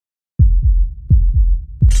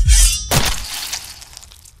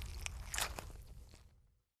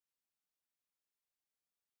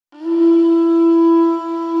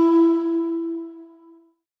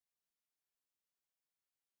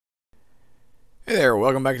Hey there,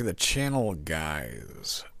 welcome back to the channel,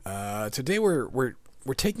 guys. Today we're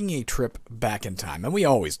taking a trip back in time, and we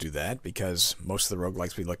always do that because most of the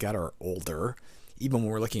roguelikes we look at are older. Even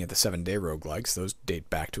when we're looking at the 7-day roguelikes, those date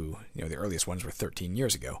back to, the earliest ones were 13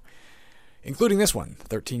 years ago, including this one,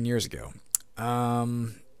 13 years ago. Now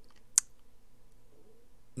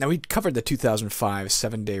we covered the 2005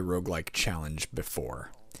 7-day roguelike challenge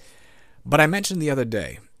before, but I mentioned the other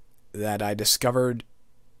day that I discovered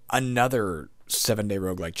another 7-day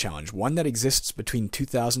roguelike challenge, one that exists between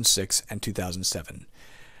 2006 and 2007.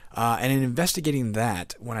 And in investigating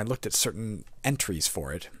that, when I looked at certain entries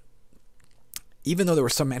for it, even though there were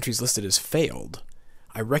some entries listed as failed,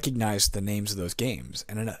 I recognized the names of those games.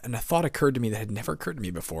 And a thought occurred to me that had never occurred to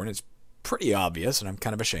me before, and it's pretty obvious, and I'm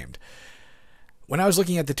kind of ashamed. When I was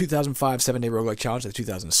looking at the 2005 7-day roguelike challenge, the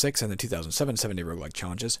 2006 and the 2007 7-day roguelike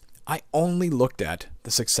challenges, I only looked at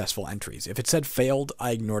the successful entries. If it said failed,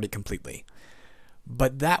 I ignored it completely.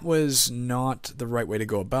 But that was not the right way to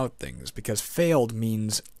go about things, because failed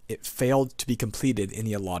means it failed to be completed in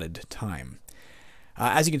the allotted time.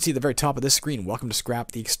 As you can see at the very top of this screen, welcome to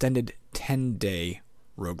Scrap, the extended 10-day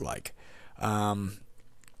roguelike.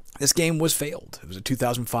 This game was failed. It was a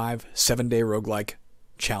 2005 7-day roguelike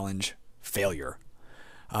challenge failure.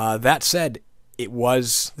 That said, it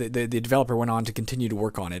was the developer went on to continue to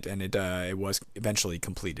work on it, and it was eventually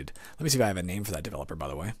completed. Let me see if I have a name for that developer, by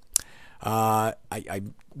the way. I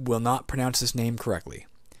will not pronounce this name correctly.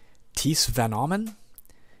 Thijs Van Ommen?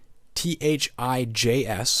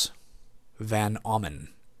 Thijs Van Ommen.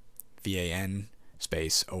 V-A-N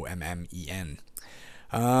space O-M-M-E-N.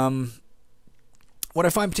 What I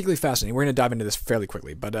find particularly fascinating, we're going to dive into this fairly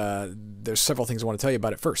quickly, but there's several things I want to tell you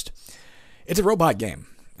about it first. It's a robot game.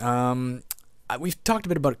 We've talked a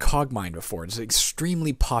bit about Cogmind before. It's an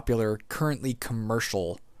extremely popular, currently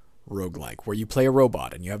commercial roguelike, where you play a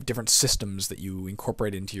robot and you have different systems that you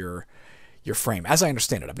incorporate into your frame. As I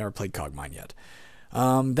understand it, I've never played Cogmind yet.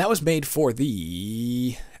 That was made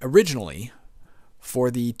originally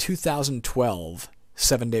for the 2012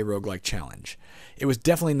 7-day roguelike challenge. It was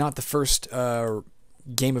definitely not the first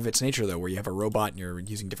game of its nature, though, where you have a robot and you're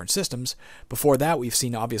using different systems. Before that, we've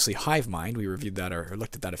seen, obviously, Hivemind. We reviewed that or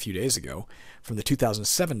looked at that a few days ago from the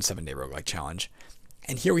 2007 7-day roguelike challenge.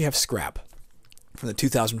 And here we have Scrap from the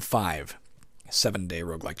 2005 7-day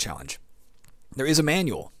roguelike challenge. There is a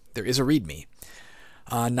manual. There is a README.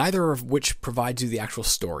 Neither of which provides you the actual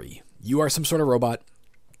story. You are some sort of robot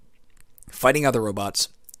fighting other robots.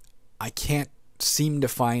 I can't seem to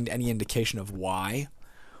find any indication of why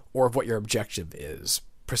or of what your objective is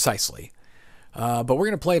precisely. But we're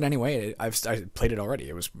going to play it anyway. I played it already.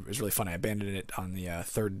 It was really fun. I abandoned it on the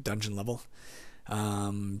 3rd dungeon level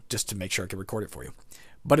just to make sure I could record it for you.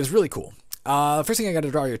 But it's really cool. The first thing I got to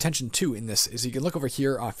draw your attention to in this is you can look over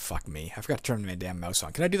here. Oh, fuck me. I forgot to turn my damn mouse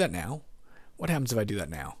on. Can I do that now? What happens if I do that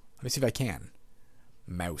now? Let me see if I can.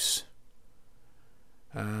 Mouse.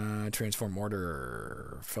 Transform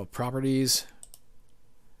order. Fill properties.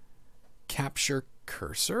 Capture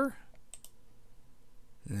cursor?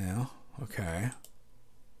 No. Okay.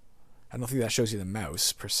 I don't think that shows you the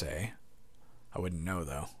mouse, per se. I wouldn't know,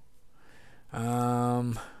 though.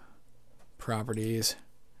 Properties.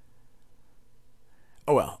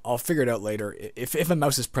 Oh well, I'll figure it out later. If a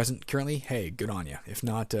mouse is present currently, hey, good on you. If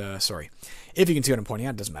not, sorry. If you can see what I'm pointing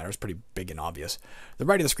at, it doesn't matter. It's pretty big and obvious. The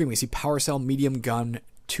right of the screen, we see power cell, medium gun,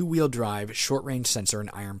 2-wheel drive, short-range sensor, and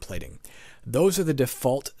iron plating. Those are the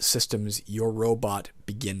default systems your robot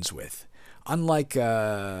begins with. Unlike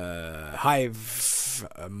Hive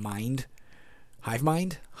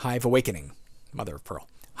Awakening, mother of pearl.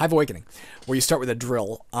 Hive Awakening, where you start with a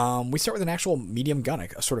drill. We start with an actual medium gun,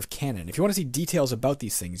 a sort of cannon. If you want to see details about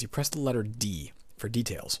these things, you press the letter D for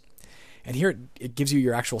details. And here it gives you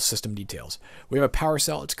your actual system details. We have a power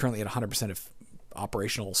cell. It's currently at 100% of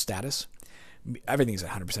operational status. Everything's at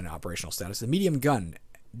 100% operational status. The medium gun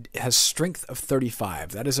has strength of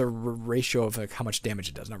 35. That is a ratio of how much damage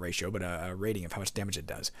it does. Not ratio, but a rating of how much damage it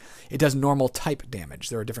does. It does normal type damage.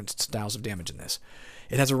 There are different styles of damage in this.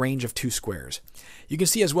 It has a range of 2 squares. You can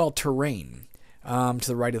see as well terrain to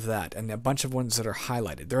the right of that, and a bunch of ones that are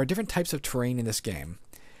highlighted. There are different types of terrain in this game.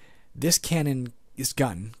 This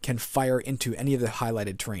gun can fire into any of the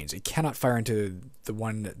highlighted terrains. It cannot fire into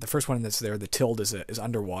the first one that's there. The tilde is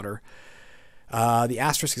underwater. The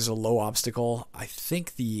asterisk is a low obstacle. I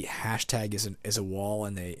think the hashtag is a wall,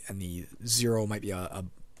 and the 0 might be an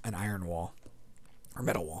iron wall or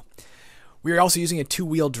metal wall. We are also using a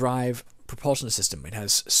 2-wheel drive propulsion system. It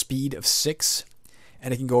has speed of 6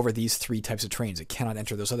 and it can go over these 3 types of terrains. It cannot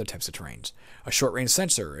enter those other types of terrains. A short-range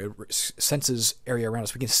sensor, it senses area around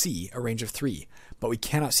us. We can see a range of 3, but we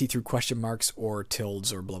cannot see through question marks or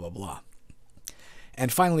tildes or blah, blah, blah.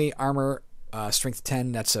 And finally, armor, strength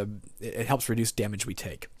 10, it helps reduce damage we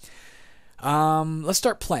take. Let's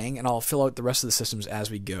start playing, and I'll fill out the rest of the systems as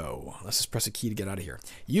we go. Let's just press a key to get out of here.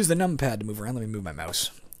 Use the numpad to move around. Let me move my mouse.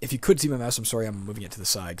 If you could see my mouse, I'm sorry, I'm moving it to the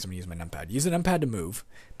side because I'm going to use my numpad. Use the numpad to move.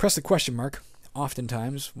 Press the question mark.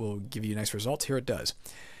 Oftentimes will give you nice results. Here it does.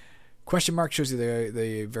 Question mark shows you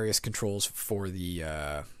the various controls for the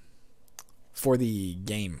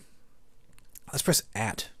game. Let's press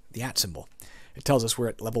the at symbol. It tells us we're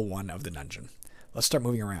at level 1 of the dungeon. Let's start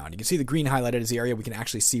moving around. You can see the green highlighted is the area we can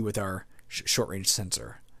actually see with our short-range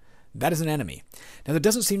sensor. That is an enemy. Now, there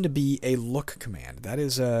doesn't seem to be a look command. That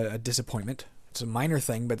is a disappointment. It's a minor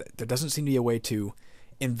thing, but there doesn't seem to be a way to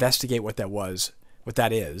investigate what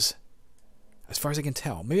that is. As far as I can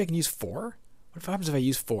tell. Maybe I can use 4? What happens if I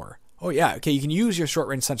use 4? Oh, yeah. Okay, you can use your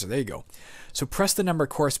short-range sensor. There you go. So press the number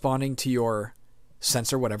corresponding to your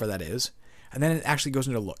sensor, whatever that is, and then it actually goes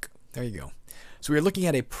into look. There you go. So we're looking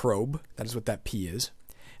at a probe. That is what that P is.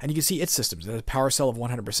 And you can see its systems. It has a power cell of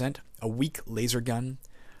 100%, a weak laser gun,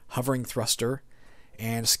 hovering thruster,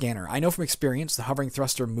 and scanner. I know from experience the hovering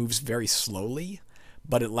thruster moves very slowly,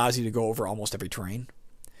 but it allows you to go over almost every terrain.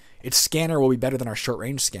 Its scanner will be better than our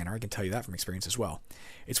short-range scanner. I can tell you that from experience as well.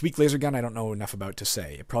 Its weak laser gun I don't know enough about to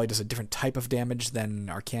say. It probably does a different type of damage than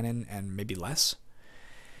our cannon and maybe less.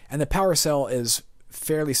 And the power cell is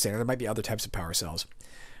fairly standard. There might be other types of power cells.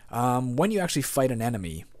 When you actually fight an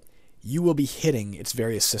enemy, you will be hitting its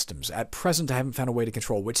various systems. At present, I haven't found a way to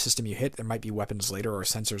control which system you hit. There might be weapons later or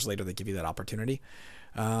sensors later that give you that opportunity.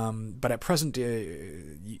 But at present,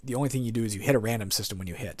 the only thing you do is you hit a random system when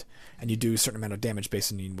you hit. And you do a certain amount of damage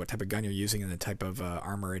based on what type of gun you're using and the type of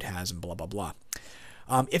armor it has and blah, blah, blah.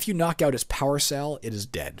 If you knock out its power cell, it is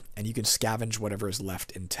dead. And you can scavenge whatever is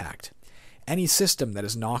left intact. Any system that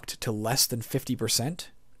is knocked to less than 50%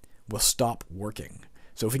 will stop working.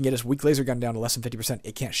 So if we can get his weak laser gun down to less than 50%,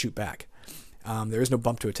 it can't shoot back. There is no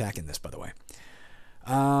bump to attack in this, by the way.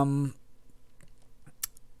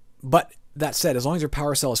 But that said, as long as your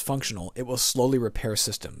power cell is functional, it will slowly repair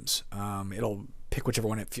systems. It'll pick whichever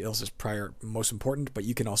one it feels is most important, but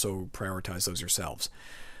you can also prioritize those yourselves.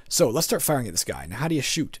 So let's start firing at this guy. Now, how do you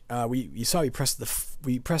shoot? You saw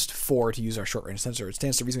we pressed 4 to use our short-range sensor. It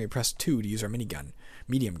stands to reason we pressed 2 to use our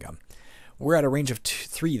medium gun. We're at a range of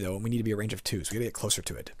 3, though, and we need to be a range of 2, so we gotta get closer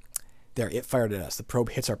to it. There, it fired at us. The probe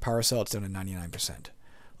hits our power cell. It's down to 99%.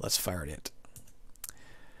 Let's fire at it.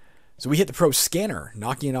 So we hit the probe scanner,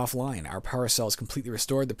 knocking it offline. Our power cell is completely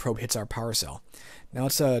restored. The probe hits our power cell. Now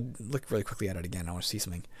let's look really quickly at it again. I want to see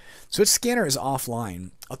something. So its scanner is offline.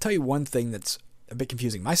 I'll tell you one thing that's a bit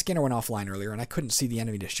confusing. My scanner went offline earlier, and I couldn't see the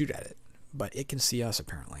enemy to shoot at it. But it can see us,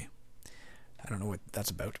 apparently. I don't know what that's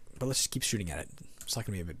about, but let's just keep shooting at it. It's not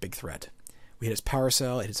going to be a big threat. We hit its power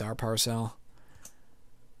cell. It hits our power cell.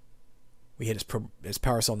 We hit its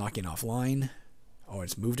power cell, knocking it offline. Oh,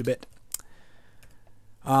 it's moved a bit.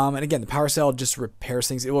 And again, the power cell just repairs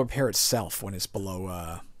things. It will repair itself when it's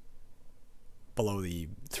below the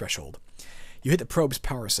threshold. You hit the probe's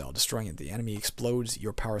power cell, destroying it. The enemy explodes.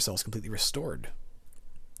 Your power cell is completely restored.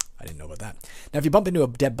 I didn't know about that. Now, if you bump into a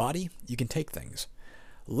dead body, you can take things.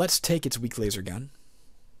 Let's take its weak laser gun.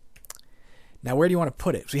 Now, where do you want to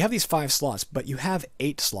put it? So you have these 5 slots, but you have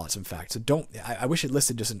 8 slots, in fact. So I wish it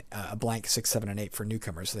listed just a blank 6, 7, and 8 for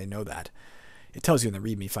newcomers, so they know that. It tells you in the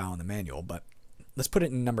README file in the manual, but let's put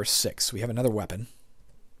it in number 6. We have another weapon.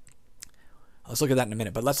 Let's look at that in a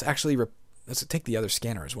minute, but let's take the other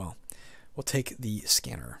scanner as well. We'll take the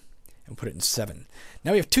scanner and put it in 7.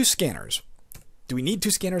 Now we have 2 scanners. Do we need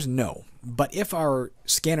 2 scanners? No. But if our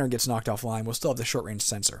scanner gets knocked offline, we'll still have the short-range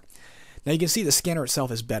sensor. Now you can see the scanner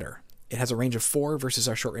itself is better. It has a range of 4 versus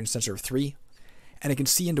our short-range sensor of 3. And it can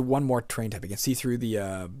see into one more terrain type. It can see through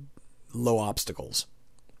the low obstacles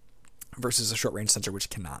versus a short-range sensor which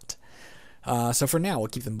cannot. So for now, we'll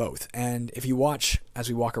keep them both. And if you watch as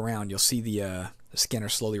we walk around, you'll see the scanner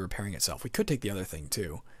slowly repairing itself. We could take the other thing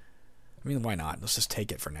too. I mean, why not? Let's just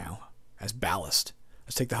take it for now as ballast.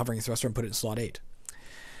 Let's take the hovering thruster and put it in slot 8.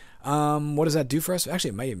 What does that do for us? Actually,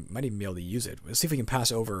 it might even be able to use it. Let's see if we can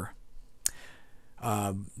pass over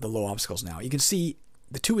the low obstacles now. You can see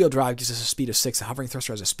the 2-wheel drive gives us a speed of 6. The hovering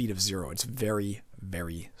thruster has a speed of 0. It's very,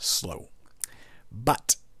 very slow.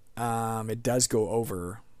 But it does go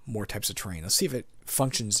over more types of terrain. Let's see if it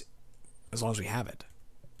functions as long as we have it.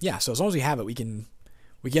 Yeah, so as long as we have it, we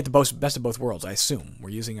get the best of both worlds, I assume. We're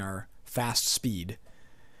using our fast speed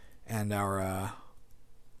and our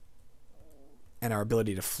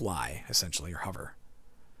ability to fly, essentially, or hover.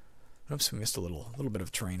 Oops, we missed a little bit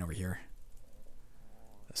of terrain over here.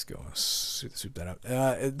 Let's go soup that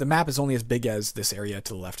out. The map is only as big as this area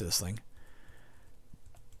to the left of this thing.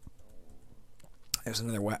 There's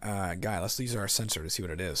another guy. Let's use our sensor to see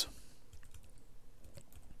what it is.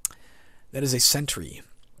 That is a sentry.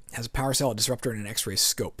 It has a power cell, a disruptor, and an X-ray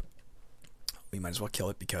scope. We might as well kill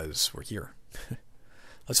it because we're here.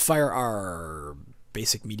 Let's fire our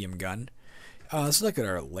basic medium gun. Let's look at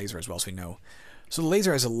our laser as well so we know. So the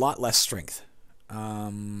laser has a lot less strength.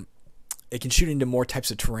 It can shoot into more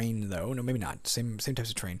types of terrain, though. No, maybe not. Same types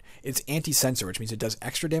of terrain. It's anti-sensor, which means it does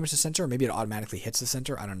extra damage to sensor, or maybe it automatically hits the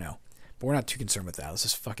sensor. I don't know. But we're not too concerned with that. Let's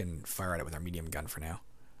just fucking fire at it with our medium gun for now.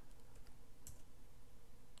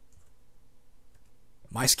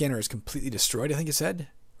 My scanner is completely destroyed, I think it said.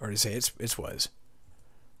 Or did it say it was?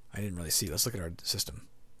 I didn't really see. Let's look at our system.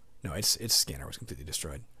 No, its scanner was completely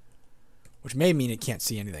destroyed. Which may mean it can't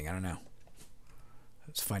see anything. I don't know.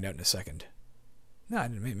 Let's find out in a second. No,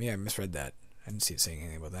 maybe I misread that. I didn't see it saying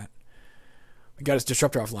anything about that. We got its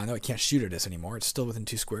disruptor offline, though. It can't shoot at us anymore. It's still within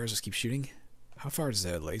 2 squares. Let's keep shooting. How far does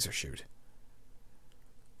the laser shoot?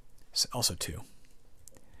 It's also 2.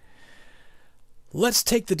 Let's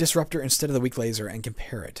take the disruptor instead of the weak laser and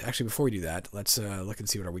compare it. Actually, before we do that, let's look and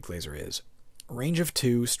see what our weak laser is. Range of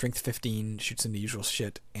 2, strength 15, shoots into usual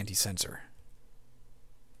shit, anti-sensor.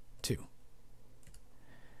 2.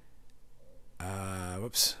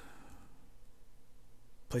 Whoops.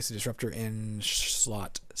 Place the disruptor in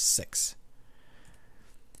slot 6.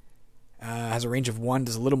 Has a range of 1,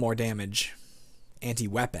 does a little more damage.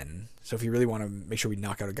 Anti-weapon. So if you really want to make sure we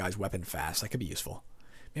knock out a guy's weapon fast, that could be useful.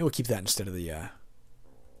 Maybe we'll keep that instead of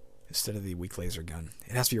the weak laser gun.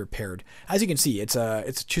 It has to be repaired. As you can see,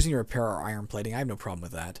 it's choosing to repair our iron plating. I have no problem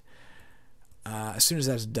with that. As soon as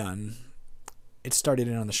that's done, it started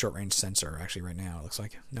in on the short range sensor. Actually, right now it looks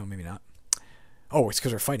like. No, maybe not. Oh, it's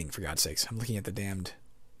because we're fighting. For God's sakes, I'm looking at the damned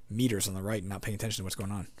meters on the right and not paying attention to what's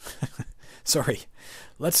going on. Sorry.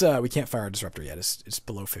 Let's. We can't fire a disruptor yet. It's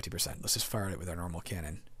below 50%. Let's just fire it with our normal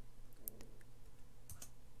cannon.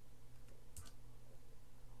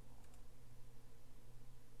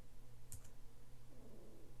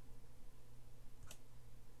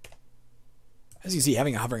 As you see,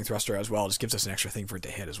 having a hovering thruster as well just gives us an extra thing for it to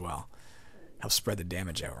hit as well. Helps spread the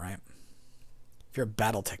damage out, right? If you're a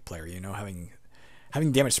BattleTech player, you know having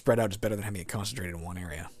damage spread out is better than having it concentrated in one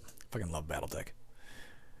area. Fucking love BattleTech.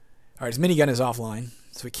 Alright, his minigun is offline,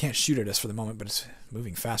 so it can't shoot at us for the moment, but it's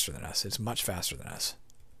moving faster than us. It's much faster than us.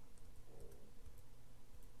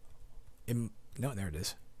 No, there it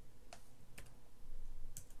is.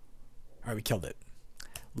 Alright, we killed it.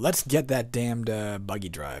 Let's get that damned buggy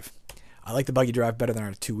drive. I like the buggy drive better than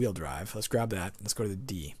our 2-wheel drive. Let's grab that. Let's go to the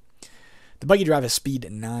D. The buggy drive has speed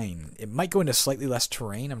 9. It might go into slightly less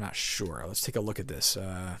terrain. I'm not sure. Let's take a look at this.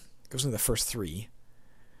 Goes into the first 3.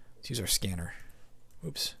 Let's use our scanner.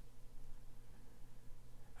 Oops.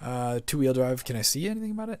 2-wheel drive. Can I see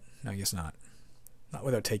anything about it? No, I guess not. Not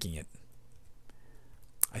without taking it.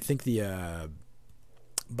 I think the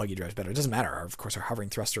buggy drive is better. It doesn't matter. Of course, our hovering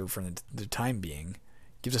thruster for the time being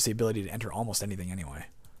gives us the ability to enter almost anything anyway.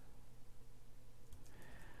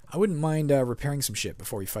 I wouldn't mind repairing some shit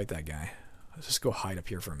before we fight that guy. Let's just go hide up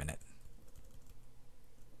here for a minute.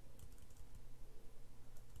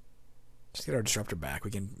 Just get our disruptor back.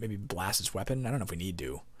 We can maybe blast its weapon. I don't know if we need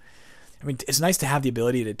to. I mean, it's nice to have the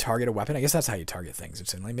ability to target a weapon. I guess that's how you target things.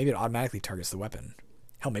 Instantly. Maybe it automatically targets the weapon.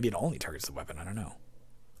 Hell, maybe it only targets the weapon. I don't know.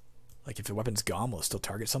 Like, if the weapon's gone, will it still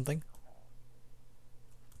target something?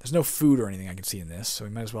 There's no food or anything I can see in this, so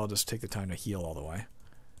we might as well just take the time to heal all the way.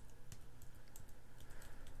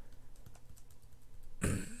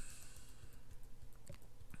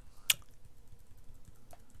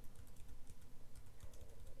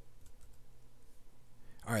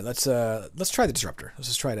 All right, let's try the disruptor. Let's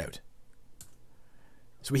just try it out.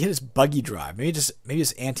 So we hit his buggy drive. Maybe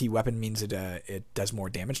this anti-weapon means it does more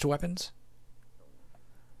damage to weapons.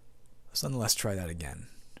 Let's nonetheless try that again.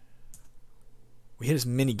 We hit his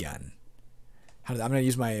minigun. I'm going to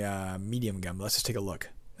use my medium gun, but let's just take a look.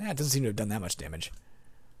 It doesn't seem to have done that much damage.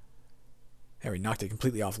 There, we knocked it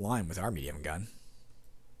completely offline with our medium gun.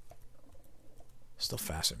 Still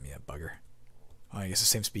faster than me, that bugger. Oh, I guess the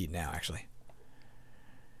same speed now, actually.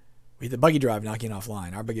 We hit the buggy drive, knocking it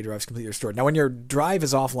offline. Our buggy drive is completely restored. Now, when your drive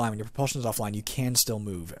is offline, when your propulsion is offline, you can still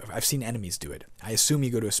move. I've seen enemies do it. I assume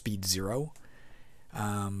you go to a speed 0,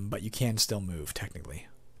 but you can still move, technically.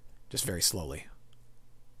 Just very slowly.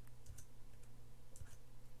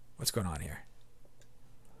 What's going on here?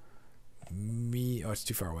 Oh, it's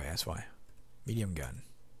too far away, that's why. Medium gun.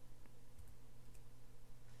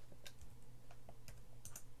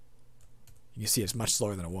 You You see it's much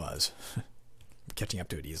slower than it was. I'm catching up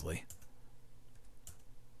to it easily.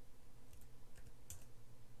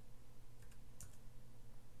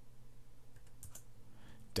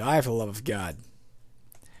 Die for the love of God.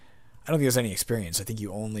 I don't think there's any experience. I think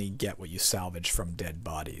you only get what you salvage from dead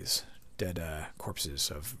bodies. Dead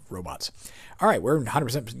corpses of robots. Alright, we're in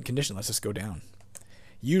 100% condition. Let's just go down.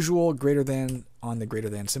 Usual greater than on the greater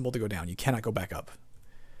than symbol to go down. You cannot go back up.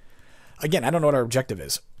 Again, I don't know what our objective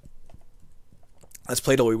is. Let's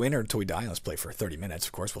play till we win or until we die. Let's play for 30 minutes.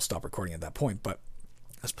 Of course, we'll stop recording at that point, but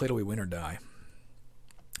let's play till we win or die.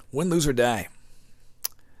 Win, lose, or die.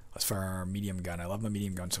 Let's fire our medium gun. I love my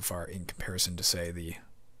medium gun so far in comparison to, say, the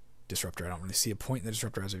disruptor. I don't really see a point in the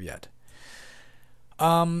disruptor as of yet.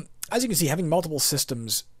 As you can see, having multiple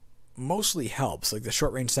systems mostly helps. Like the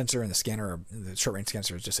short-range sensor and the scanner. The short-range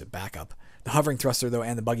sensor is just a backup. The hovering thruster, though,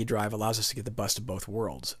 and the buggy drive allows us to get the best of both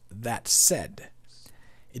worlds. That said,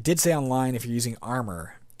 it did say online if you're using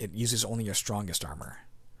armor, it uses only your strongest armor.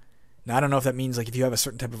 Now, I don't know if that means like if you have a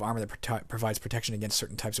certain type of armor that provides protection against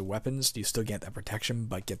certain types of weapons, do you still get that protection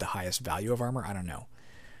but get the highest value of armor? I don't know.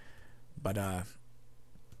 But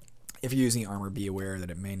if you're using armor, be aware that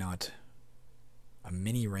it may not... A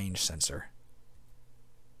mini range sensor.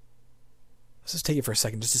 Let's just take it for a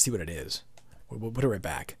second just to see what it is. We'll put it right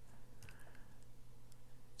back.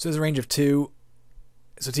 So there's a range of 2,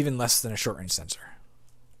 so it's even less than a short range sensor.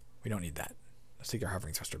 We don't need that. Let's take our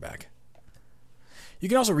hovering thruster back. You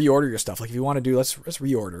can also reorder your stuff. Like if you want to do, let's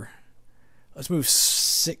reorder. Let's move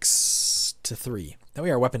 6 to 3. That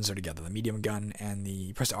way our weapons are together. The medium gun and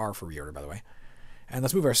the... Press R for reorder, by the way. And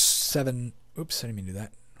let's move our 7... Oops, I didn't mean to do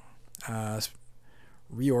that. Let's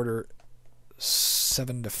reorder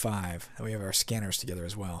 7 to 5. That way we have our scanners together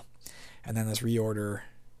as well. And then let's reorder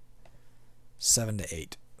 7 to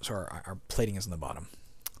 8. So our plating is on the bottom.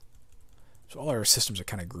 So all our systems are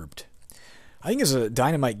kind of grouped. I think it's a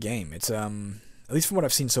dynamite game. It's at least from what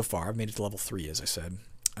I've seen so far. I've made it to level 3, as I said.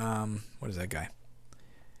 What is that guy?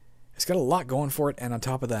 It's got a lot going for it, and on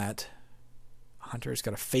top of that, Hunter, it's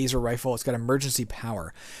got a phaser rifle. It's got emergency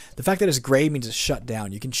power. The fact that it's gray means it's shut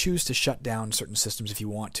down. You can choose to shut down certain systems if you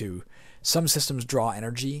want to. Some systems draw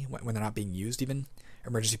energy when they're not being used even.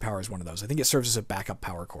 Emergency power is one of those. I think it serves as a backup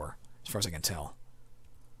power core, as far as I can tell.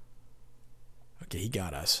 Okay, he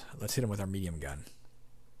got us. Let's hit him with our medium gun.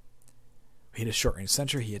 We hit his short-range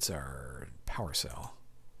sensor. He hits our power cell.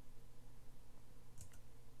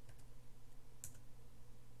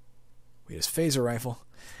 We hit his phaser rifle.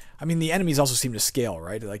 I mean, the enemies also seem to scale,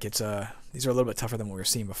 right? Like it's these are a little bit tougher than what we were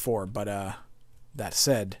seeing before. But that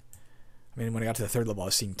said, I mean, when I got to the 3rd level, I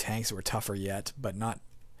was seeing tanks that were tougher yet, but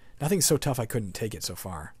nothing so tough I couldn't take it so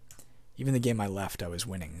far. Even the game I left, I was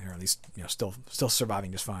winning, or at least still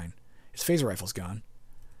surviving just fine. His phaser rifle's gone.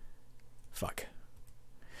 Fuck.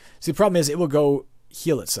 See, the problem is it will go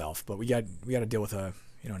heal itself, but we got to deal with an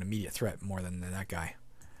immediate threat more than that guy.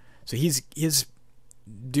 So his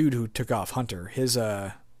dude who took off, Hunter, his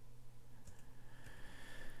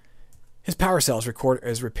power cell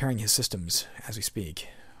is repairing his systems as we speak.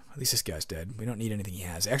 At least this guy's dead. We don't need anything he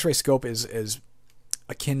has. X-ray scope is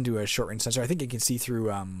akin to a short-range sensor. I think it can see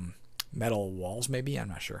through metal walls, maybe? I'm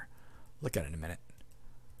not sure. Look at it in a minute.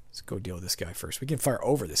 Let's go deal with this guy first. We can fire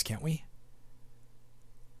over this, can't we?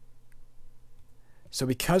 So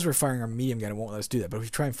because we're firing our medium gun, it won't let us do that. But if we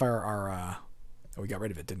try and fire our... oh, we got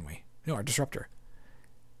rid of it, didn't we? No, our disruptor.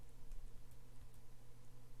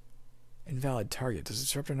 Invalid target. Does the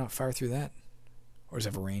disruptor not fire through that? Or does it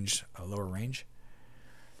have a lower range?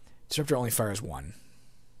 Disruptor only fires 1.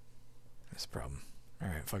 That's the problem.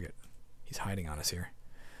 Alright, fuck it. He's hiding on us here.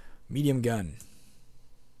 Medium gun.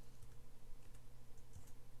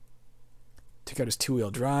 Took out his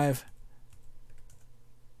 2-wheel drive.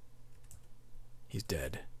 He's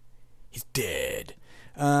dead. He's dead.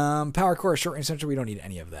 Power core, short range sensor, we don't need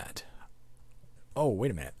any of that. Oh,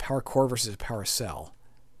 wait a minute. Power core versus power cell.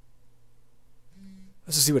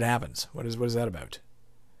 Let's just see what happens. What is that about?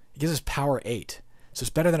 It gives us power 8. So it's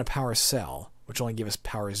better than a power cell, which only gives us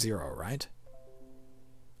power 0, right?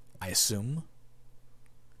 I assume.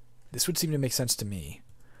 This would seem to make sense to me.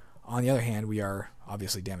 On the other hand, we are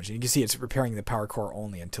obviously damaged. You can see it's repairing the power core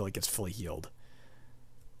only until it gets fully healed.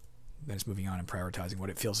 Then it's moving on and prioritizing what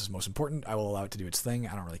it feels is most important. I will allow it to do its thing.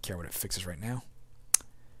 I don't really care what it fixes right now.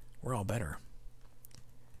 We're all better.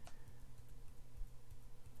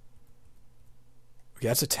 Okay,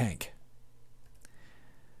 that's a tank.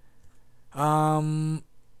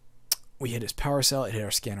 We hit his power cell. It hit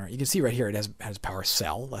our scanner. You can see right here it has power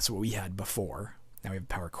cell. That's what we had before. Now we have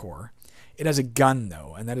power core. It has a gun,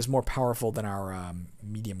 though, and that is more powerful than our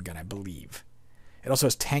medium gun, I believe. It also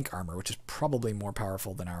has tank armor, which is probably more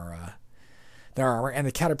powerful than our their armor, and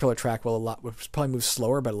the caterpillar track will probably move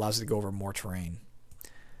slower, but allows it to go over more terrain.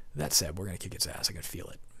 That said, we're going to kick its ass. I can feel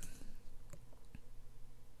it.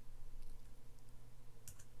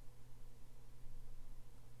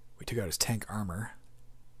 We took out his tank armor,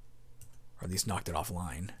 or at least knocked it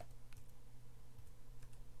offline.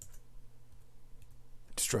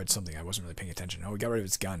 Destroyed something. I wasn't really paying attention. Oh, we got rid of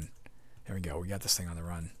its gun. There we go. We got this thing on the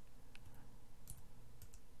run.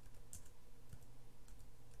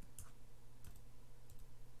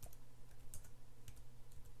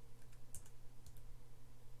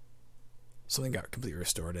 Something got completely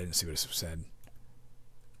restored. I didn't see what it said.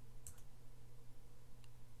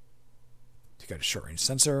 Took out a short-range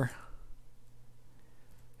sensor.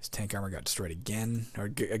 His tank armor got destroyed again, or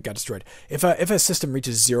got destroyed. If a system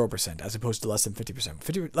reaches 0% as opposed to less than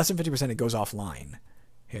 50%, less than 50% it goes offline.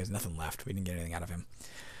 He has nothing left. We didn't get anything out of him.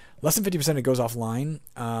 Less than 50% it goes offline.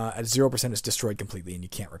 At 0% it's destroyed completely and you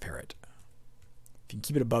can't repair it. If you can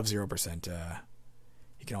keep it above 0%,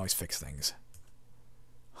 you can always fix things.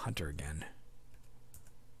 Hunter again.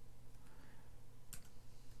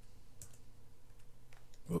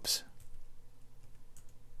 Whoops.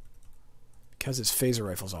 Because its phaser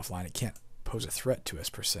rifle's offline, it can't pose a threat to us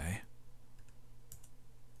per se.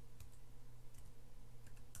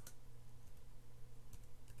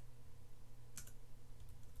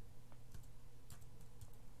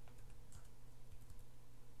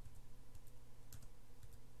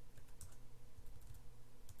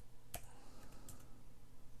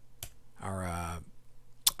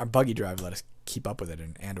 Our buggy drive let us keep up with it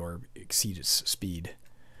and or exceed its speed.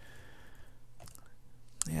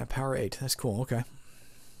 Yeah, power 8. That's cool. Okay.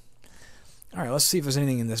 All right, let's see if there's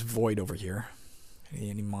anything in this void over here.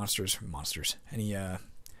 Any monsters? Any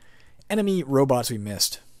enemy robots we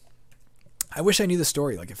missed? I wish I knew the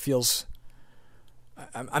story. Like, it feels...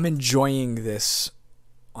 I'm enjoying this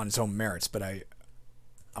on its own merits, but I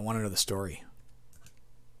want to know the story.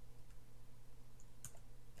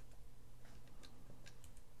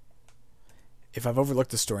 If I've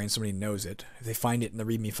overlooked the story and somebody knows it, if they find it in the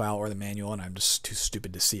README file or the manual and I'm just too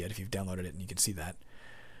stupid to see it, if you've downloaded it and you can see that.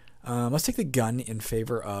 Let's take the gun in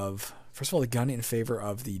favor of... First of all, the gun in favor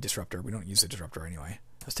of the disruptor. We don't use the disruptor anyway.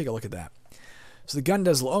 Let's take a look at that. So the gun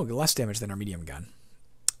does less damage than our medium gun.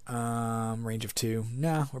 Range of 2.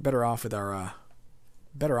 Nah, we're better off with our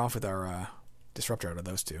disruptor out of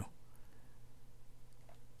those two.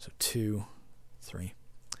 So 2, 3.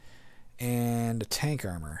 And a tank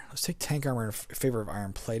armor. Let's take tank armor in favor of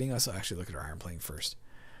iron plating. Let's actually look at our iron plating first.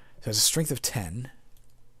 So it has a strength of 10.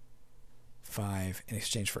 5 in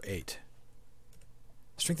exchange for 8.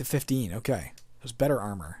 Strength of 15. Okay. There's better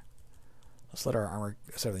armor. Let's let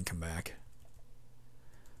everything come back.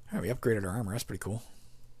 Alright, we upgraded our armor. That's pretty cool.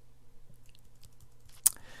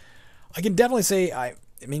 I can definitely say, I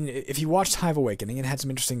mean, if you watched Hive Awakening, it had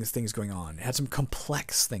some interesting things going on. It had some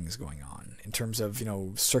complex things going on in terms of, you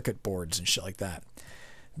know, circuit boards and shit like that.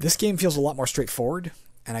 This game feels a lot more straightforward,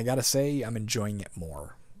 and I gotta say, I'm enjoying it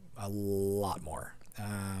more. A lot more.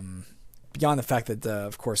 Beyond the fact that,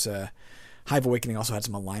 of course, Hive Awakening also had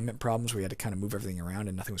some alignment problems where you had to kind of move everything around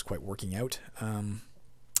and nothing was quite working out.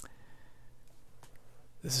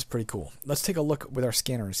 This is pretty cool. Let's take a look with our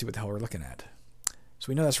scanner and see what the hell we're looking at. So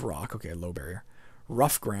we know that's rock. Okay, low barrier.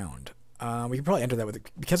 Rough ground. We can probably enter that with...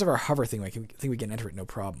 Because of our hover thing, I think we can enter it no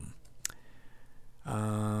problem.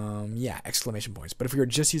 Yeah, exclamation points. But if we were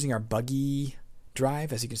just using our buggy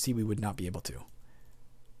drive, as you can see, we would not be able to.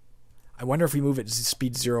 I wonder if we move at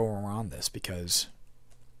speed 0 when we're on this, because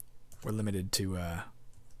we're limited to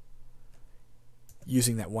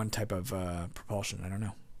using that one type of propulsion. I don't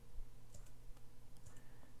know.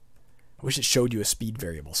 I wish it showed you a speed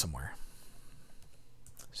variable somewhere,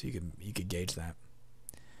 so you could gauge that.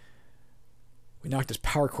 We knocked his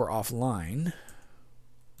power core offline.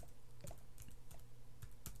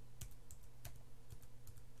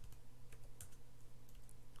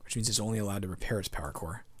 Which means it's only allowed to repair its power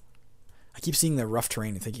core. I keep seeing the rough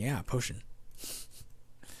terrain and thinking, yeah, potion.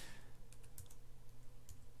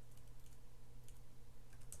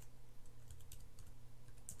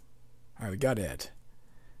 Alright, we got it.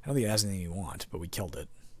 I don't think it has anything we want, but we killed it.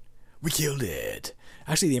 We killed it!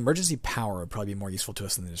 Actually, the emergency power would probably be more useful to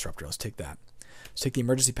us than the disruptor. Let's take that. Let's take the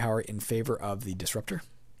emergency power in favor of the disruptor.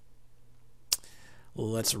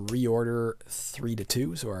 Let's reorder 3 to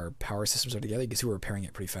 2, so our power systems are together. You can see we're repairing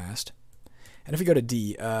it pretty fast. And if we go to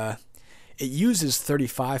D, it uses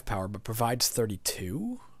 35 power, but provides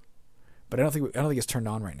 32. But I don't think it's turned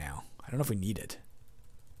on right now. I don't know if we need it.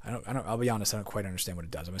 I'll be honest, I don't quite understand what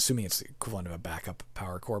it does. I'm assuming it's the equivalent of a backup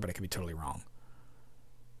power core, but I could be totally wrong.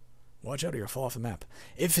 Watch out or you'll fall off the map.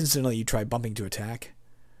 If incidentally you try bumping to attack,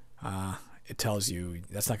 it tells you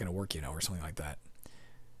that's not going to work, or something like that.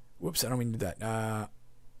 Whoops, I don't mean to do that.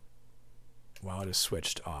 Wow, it is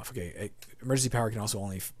switched off. Okay, emergency power can also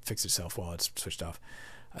only fix itself while it's switched off.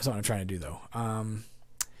 That's not what I'm trying to do, though.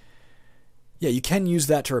 Yeah, you can use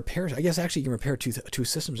that to repair. I guess actually you can repair two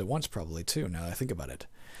systems at once, probably, too, now that I think about it.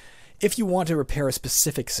 If you want to repair a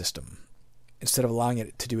specific system, instead of allowing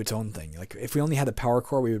it to do its own thing. Like, if we only had the power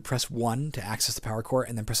core, we would press 1 to access the power core,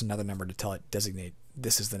 and then press another number to tell it designate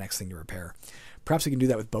this is the next thing to repair. Perhaps we can do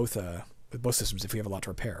that with both systems if we have a lot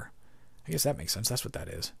to repair. I guess that makes sense. That's what that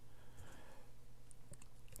is.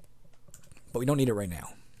 But we don't need it right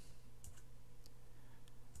now.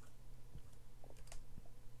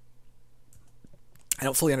 I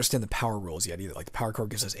don't fully understand the power rules yet either. Like, the power core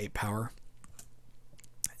gives us 8 power.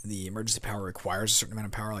 The emergency power requires a certain amount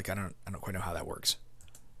of power. Like, I don't quite know how that works.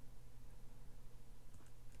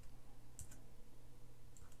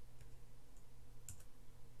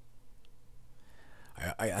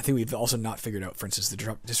 I think we've also not figured out, for instance,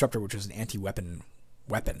 the disruptor, which was an anti-weapon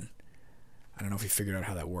weapon. I don't know if we figured out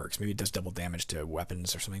how that works. Maybe it does double damage to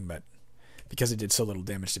weapons or something, but because it did so little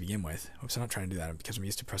damage to begin with. Oops, I'm not trying to do that because I'm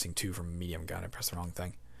used to pressing 2 from a medium gun. I pressed the wrong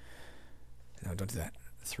thing. No, don't do that.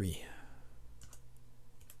 3.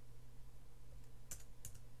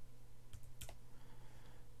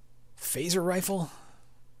 Phaser rifle?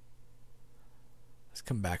 Let's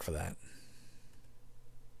come back for that.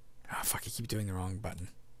 Ah, oh, fuck, I keep doing the wrong button.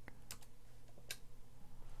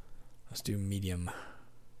 Let's do medium.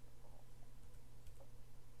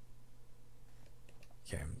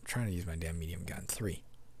 Okay, I'm trying to use my damn medium gun. 3.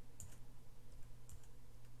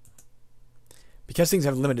 Because things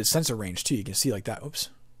have limited sensor range, too, you can see like that. Oops.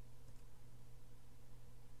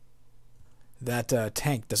 That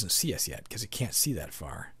tank doesn't see us yet because it can't see that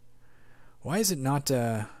far. Why is it not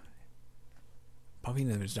bumping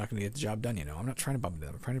them? It's not going to get the job done, I'm not trying to bump into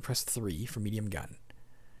them. I'm trying to press 3 for medium gun.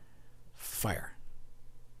 Fire.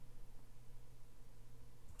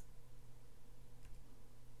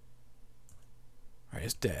 Alright,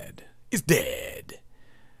 it's dead. It's dead!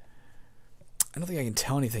 I don't think I can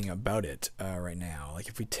tell anything about it right now. Like,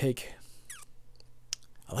 if we take...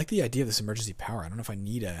 I like the idea of this emergency power. I don't know if I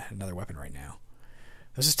need another weapon right now.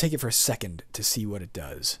 Let's just take it for a second to see what it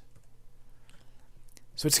does.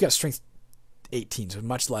 So it's got strength 18, so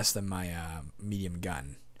much less than my medium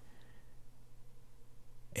gun.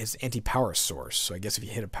 It's anti-power source, so I guess if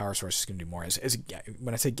you hit a power source, it's going to do more.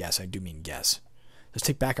 When I say guess, I do mean guess. Let's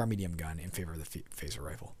take back our medium gun in favor of the phaser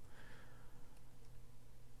rifle.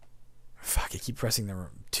 Fuck, I keep pressing the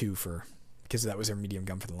 2 because that was our medium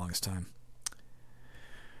gun for the longest time.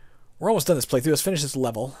 We're almost done this playthrough. Let's finish this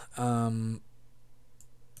level. Am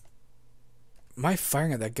I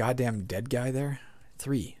firing at that goddamn dead guy there?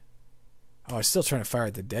 3. Oh, I was still trying to fire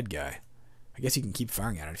at the dead guy. I guess you can keep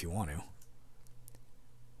firing at it if you want to.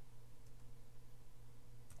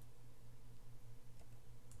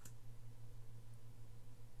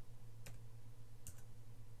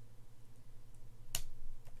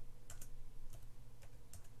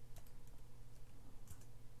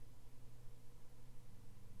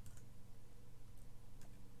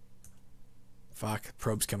 Fuck,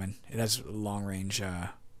 probe's coming. It has long range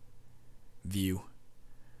view.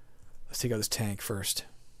 Let's take out this tank first.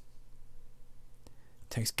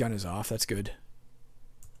 Tank's gun is off, that's good.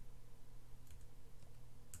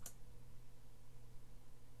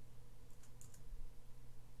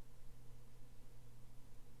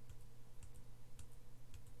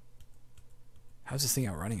 How's this thing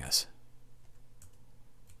outrunning us?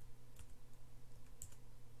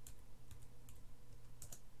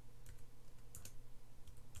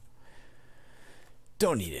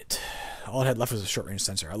 Don't need it. All it had left was a short-range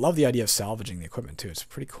sensor. I love the idea of salvaging the equipment, too. It's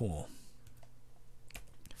pretty cool.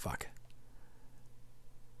 Fuck.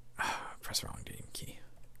 Press the wrong key.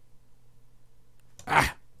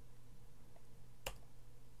 Ah!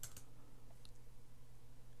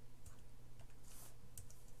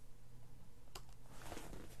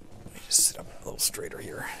 Let me just sit up a little straighter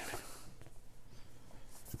here.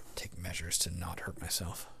 Take measures to not hurt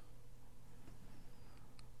myself.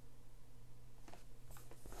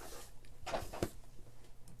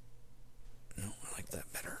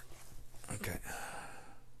 That better. Okay.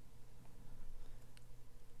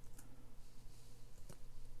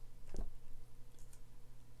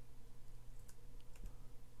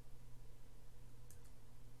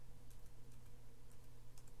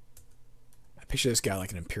 I picture this guy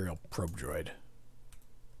like an Imperial probe droid.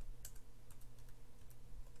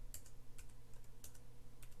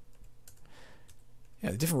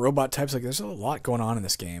 Yeah, the different robot types, like there's a lot going on in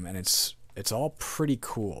this game, and it's all pretty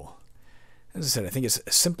cool. As I said, I think it's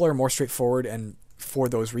simpler, more straightforward, and for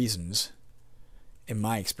those reasons, in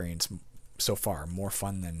my experience so far, more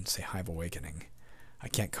fun than, say, Hive Awakening. I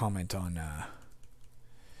can't comment on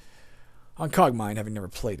Cogmind, having never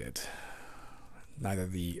played it. Neither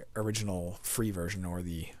the original free version or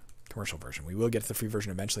the commercial version. We will get to the free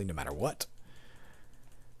version eventually, no matter what.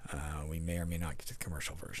 We may or may not get to the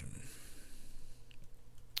commercial version.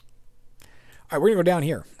 All right, we're going to go down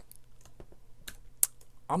here.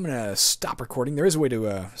 I'm going to stop recording. There is a way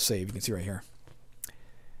to save. You can see right here.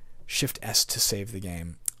 Shift S to save the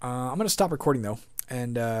game. I'm going to stop recording, though,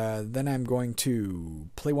 and then I'm going to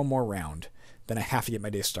play one more round. Then I have to get my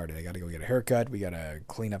day started. I got to go get a haircut. We got to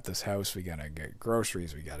clean up this house. We got to get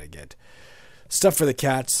groceries. We got to get stuff for the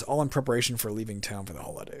cats, all in preparation for leaving town for the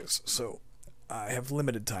holidays. So I have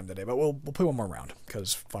limited time today, but we'll play one more round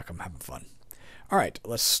because, fuck, I'm having fun. All right,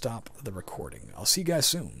 let's stop the recording. I'll see you guys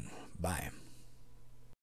soon. Bye.